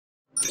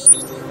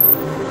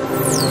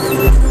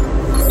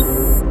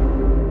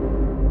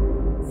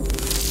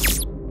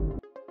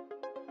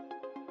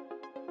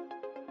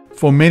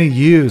For many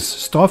years,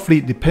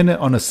 Starfleet depended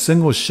on a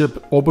single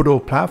ship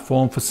orbital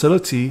platform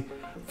facility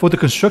for the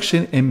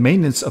construction and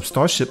maintenance of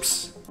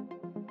starships.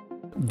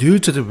 Due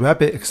to the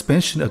rapid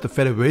expansion of the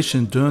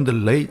Federation during the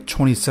late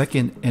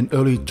 22nd and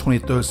early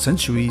 23rd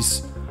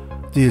centuries,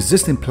 the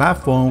existing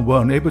platform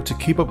were unable to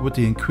keep up with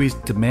the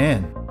increased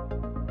demand.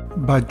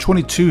 By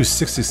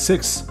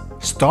 2266,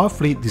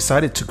 Starfleet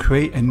decided to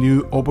create a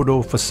new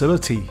orbital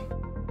facility.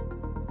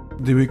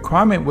 The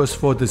requirement was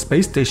for the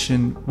space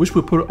station, which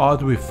would put all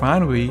the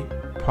refinery,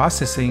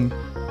 processing,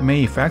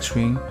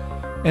 manufacturing,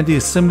 and the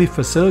assembly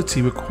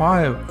facility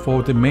required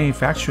for the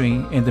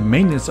manufacturing and the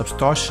maintenance of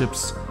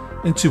starships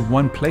into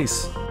one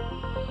place.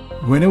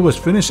 When it was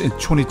finished in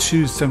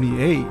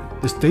 2278,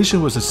 the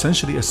station was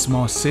essentially a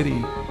small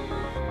city,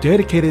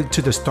 dedicated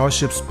to the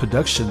starship's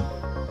production.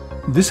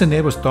 This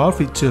enabled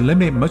Starfleet to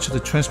eliminate much of the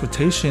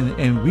transportation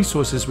and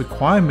resources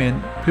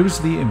requirement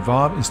previously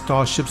involved in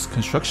starships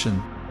construction.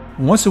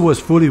 Once it was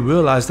fully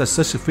realized that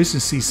such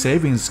efficiency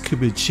savings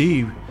could be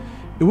achieved,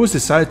 it was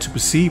decided to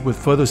proceed with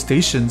further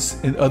stations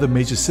in other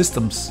major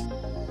systems.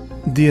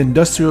 The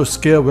industrial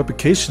scale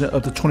replication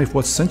of the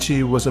 24th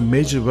century was a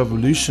major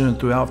revolution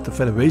throughout the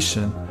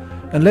Federation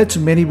and led to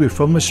many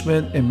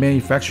refurbishment and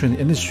manufacturing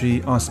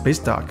industry on space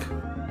dock.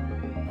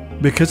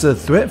 Because of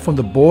the threat from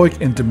the Borg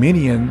and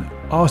Dominion,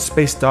 our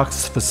space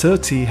dock's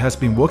facility has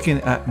been working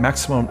at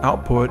maximum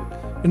output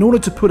in order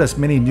to put as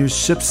many new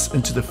ships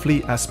into the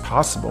fleet as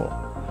possible,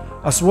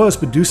 as well as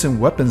producing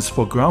weapons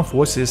for ground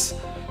forces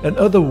and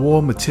other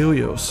war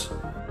materials.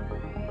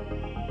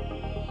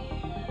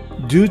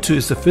 Due to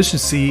its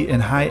efficiency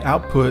and high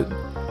output,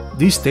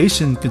 these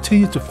stations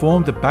continue to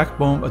form the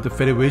backbone of the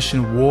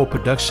Federation war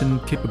production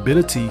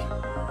capability.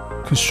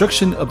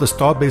 Construction of the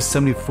Starbase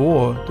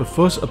 74, the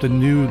first of the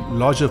new,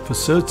 larger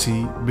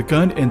facility,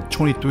 began in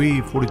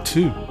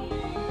 2342.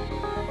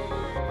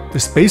 The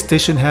space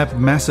station had a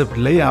massive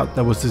layout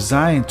that was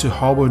designed to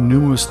harbor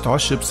numerous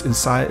starships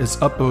inside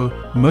its upper,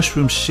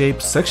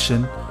 mushroom-shaped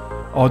section,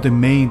 or the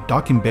main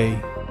docking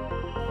bay.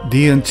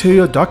 The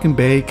interior docking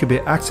bay could be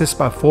accessed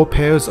by 4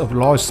 pairs of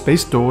large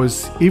space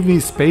doors evenly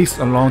spaced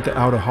along the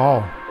outer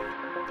hull.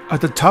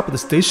 At the top of the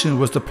station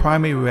was the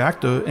primary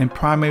reactor and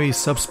primary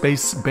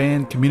subspace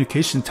band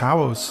communication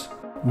towers,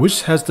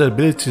 which has the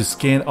ability to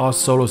scan all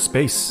solar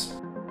space.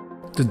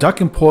 The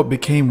docking port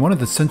became one of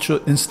the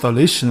central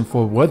installations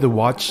for weather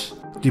watch,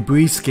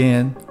 debris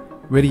scan,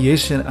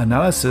 radiation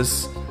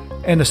analysis,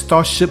 and the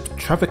Starship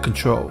traffic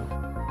control.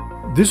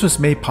 This was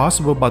made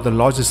possible by the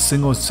largest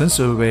single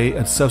sensor array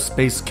and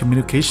subspace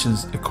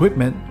communications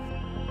equipment.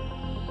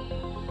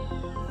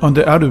 On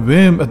the outer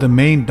rim of the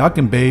main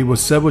docking bay were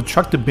several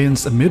tractor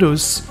beams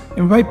emitters,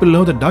 and right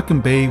below the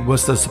docking bay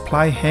was the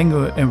supply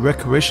hangar and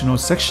recreational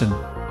section.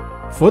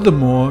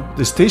 Furthermore,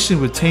 the station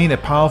retained a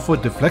powerful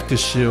deflector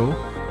shield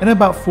and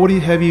about 40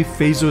 heavy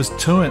phasers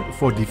turret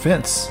for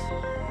defense.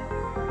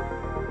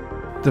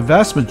 The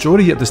vast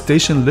majority of the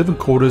station living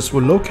quarters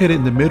were located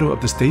in the middle of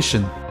the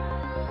station.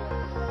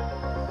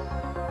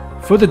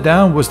 Further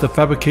down was the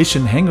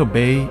fabrication hangar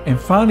bay, and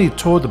finally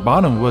toward the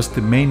bottom was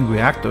the main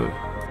reactor.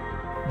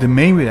 The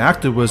main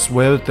reactor was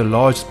where the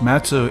large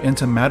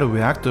matter-antimatter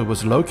reactor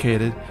was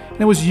located, and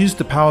it was used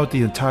to power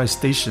the entire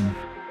station.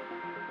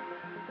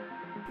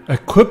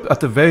 Equipped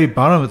at the very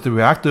bottom of the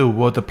reactor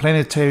were the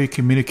planetary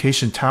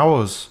communication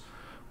towers,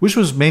 which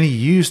was mainly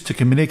used to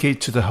communicate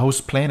to the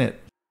host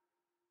planet.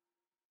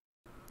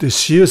 The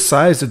sheer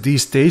size of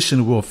these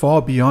stations will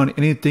far beyond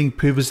anything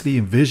previously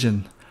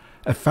envisioned,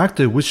 a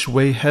factor which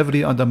weighed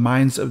heavily on the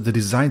minds of the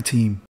design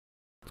team.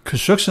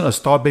 Construction of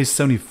Starbase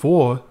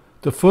 74,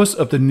 the first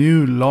of the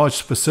new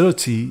large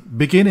facility,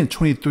 began in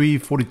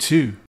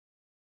 2342.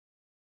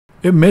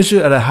 It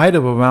measured at a height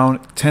of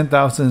around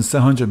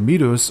 10,700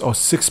 meters or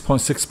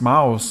 6.6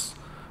 miles,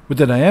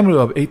 with a diameter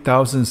of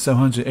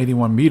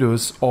 8,781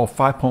 meters or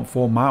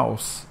 5.4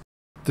 miles.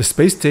 The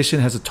space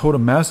station has a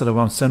total mass of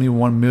around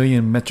 71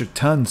 million metric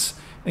tons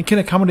and can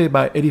accommodate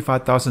about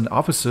 85,000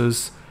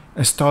 officers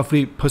and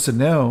Starfleet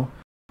personnel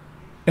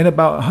and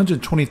about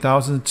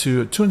 120,000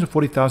 to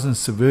 240,000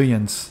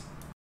 civilians.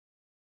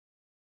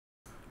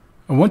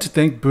 I want to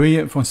thank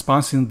Brilliant for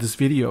sponsoring this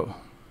video.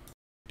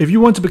 If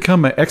you want to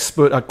become an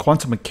expert at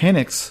quantum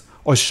mechanics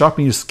or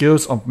sharpen your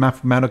skills on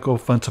mathematical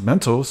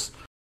fundamentals,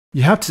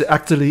 you have to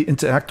actively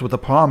interact with the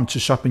problem to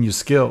sharpen your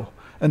skill,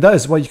 and that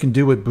is what you can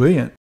do with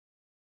Brilliant.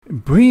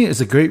 Brilliant is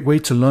a great way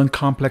to learn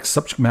complex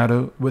subject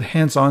matter with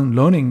hands-on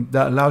learning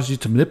that allows you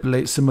to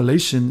manipulate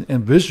simulation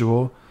and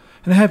visual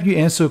and have you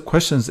answer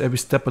questions every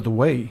step of the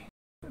way.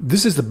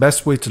 This is the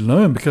best way to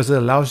learn because it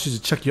allows you to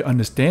check your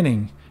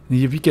understanding, and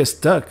if you get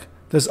stuck,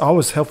 there's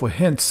always helpful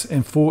hints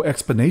and full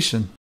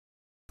explanation.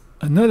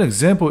 Another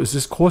example is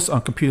this course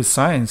on computer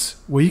science,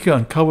 where you can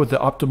uncover the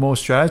optimal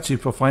strategy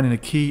for finding a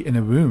key in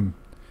a room,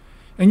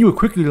 and you will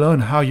quickly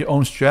learn how your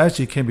own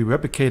strategy can be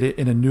replicated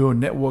in a neural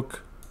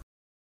network.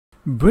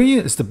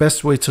 Brilliant is the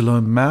best way to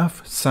learn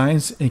math,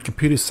 science, and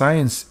computer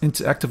science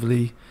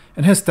interactively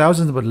and has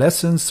thousands of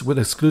lessons with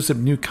exclusive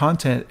new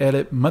content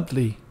added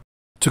monthly.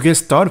 To get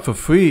started for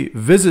free,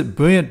 visit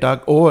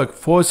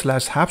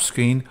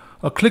brilliant.org/Halfscreen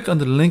or click on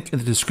the link in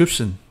the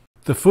description.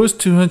 The first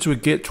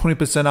 200 get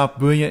 20% off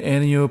Brilliant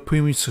Annual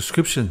Premium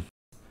Subscription.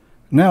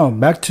 Now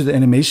back to the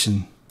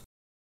animation.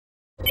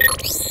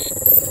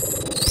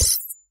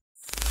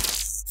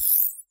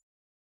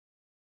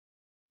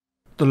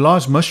 The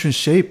large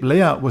mushroom-shaped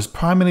layout was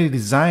primarily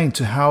designed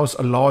to house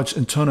a large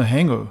internal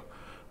hangar,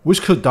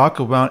 which could dock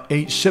around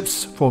 8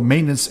 ships for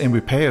maintenance and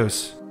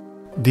repairs.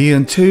 The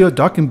interior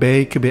docking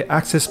bay could be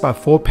accessed by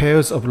 4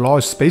 pairs of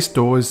large space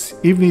doors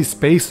evenly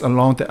spaced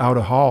along the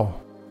outer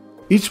hull.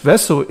 Each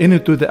vessel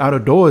entered through the outer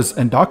doors,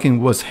 and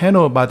docking was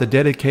handled by the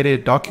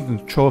dedicated docking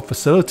control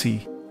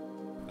facility.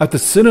 At the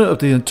center of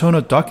the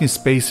internal docking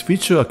space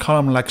featured a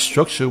column-like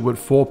structure with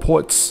 4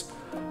 ports,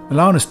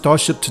 allowing the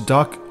Starship to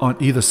dock on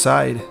either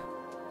side.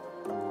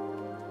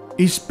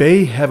 Each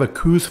bay had a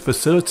cruise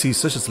facility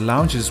such as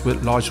lounges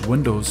with large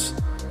windows,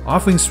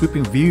 offering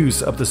sweeping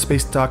views of the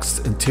space dock's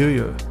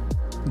interior.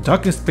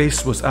 Docking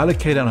space was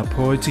allocated on a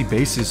priority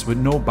basis with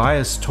no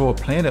bias toward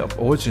planet of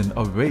origin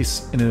or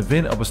race in the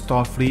event of a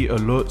Starfleet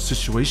alert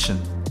situation.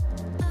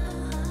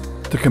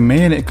 The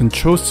command and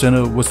control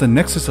center was the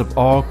nexus of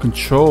all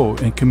control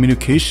and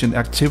communication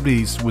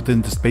activities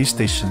within the space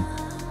station.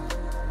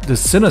 The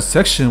center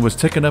section was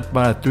taken up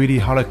by a 3D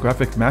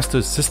holographic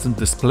master system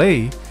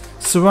display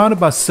surrounded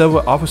by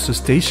several officers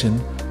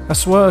stationed,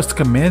 as well as the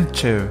command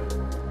chair.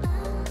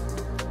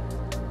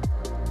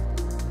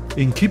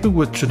 In keeping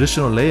with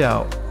traditional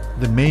layout,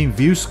 the main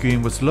view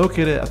screen was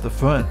located at the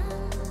front.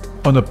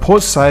 On the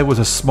port side was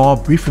a small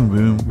briefing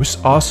room, which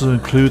also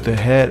included the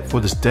head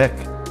for this deck.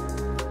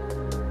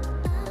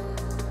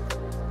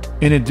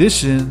 In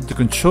addition, the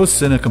control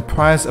center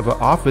comprised of an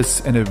office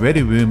and a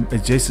ready room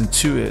adjacent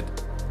to it,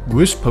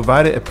 which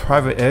provided a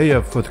private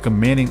area for the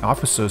commanding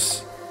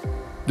officers.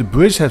 The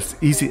bridge has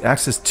easy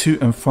access to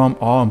and from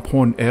all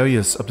important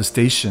areas of the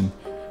station,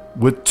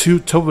 with 2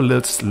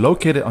 turbolifts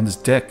located on this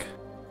deck.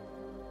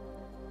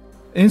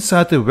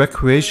 Inside the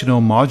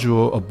recreational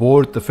module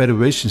aboard the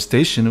Federation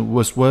station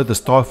was where the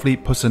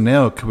Starfleet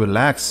personnel could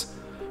relax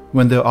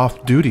when they're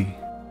off duty.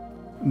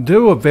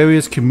 There were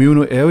various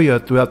communal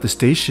areas throughout the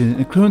station,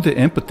 including the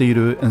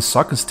amphitheater and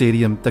soccer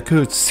stadium that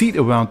could seat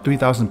around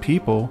 3,000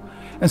 people,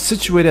 and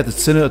situated at the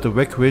center of the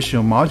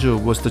recreational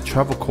module was the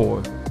travel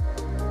core.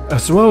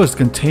 As well as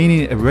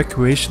containing a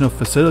recreational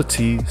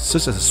facility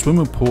such as a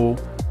swimming pool,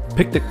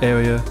 picnic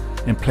area,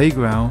 and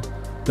playground,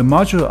 the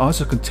module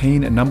also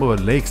contained a number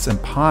of lakes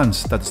and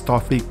ponds that the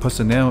Starfleet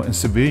personnel and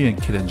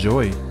civilians could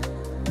enjoy.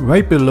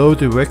 Right below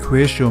the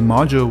recreational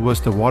module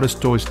was the water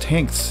storage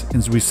tanks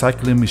and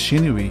recycling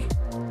machinery.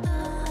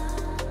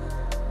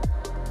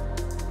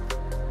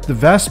 The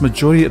vast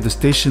majority of the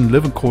station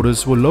living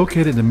quarters were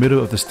located in the middle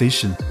of the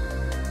station.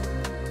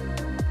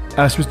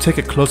 As we take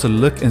a closer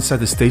look inside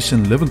the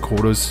station living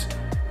quarters,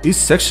 each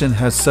section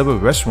has several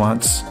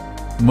restaurants,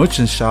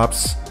 merchant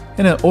shops,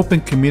 and an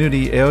open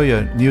community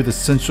area near the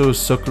central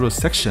circular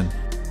section.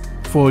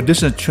 For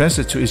additional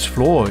transit to each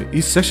floor,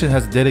 each section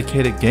has a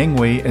dedicated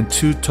gangway and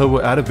 2 turbo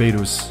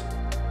elevators.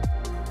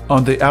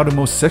 On the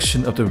outermost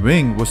section of the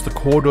ring was the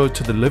corridor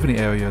to the living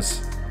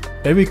areas.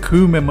 Every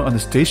crew member on the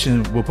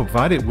station were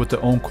provided with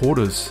their own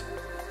quarters.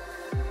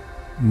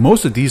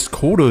 Most of these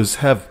quarters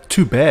have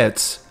 2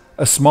 beds,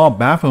 a small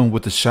bathroom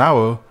with a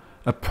shower,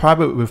 a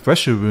private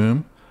refresher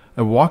room,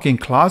 a walk-in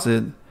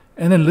closet,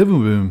 and a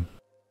living room.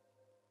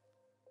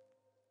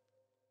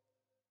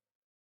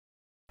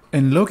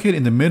 And located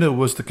in the middle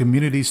was the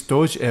community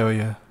storage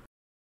area.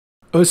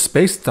 Earth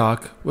Space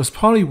Dock was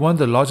probably one of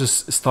the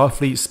largest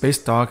Starfleet space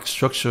dock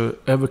structure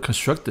ever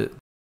constructed.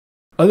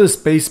 Other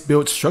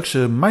space-built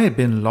structures might have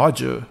been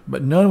larger,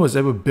 but none was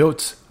ever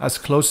built as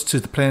close to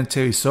the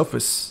planetary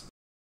surface.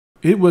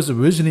 It was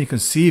originally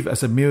conceived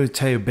as a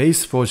military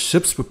base for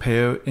ships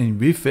repair and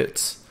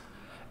refits,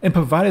 and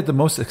provided the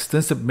most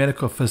extensive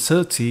medical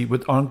facility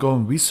with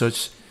ongoing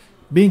research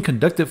being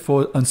conducted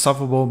for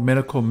unsolvable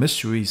medical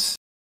mysteries.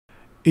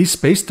 Each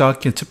space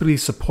dock can typically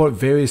support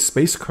various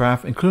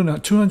spacecraft, including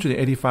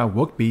 285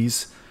 work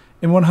bees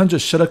and 100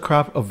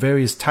 shuttlecraft of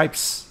various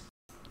types.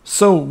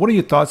 So, what are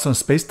your thoughts on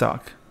Space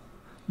Dock?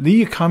 Leave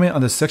your comment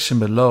on the section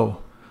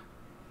below.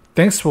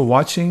 Thanks for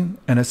watching,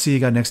 and I'll see you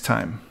guys next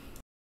time.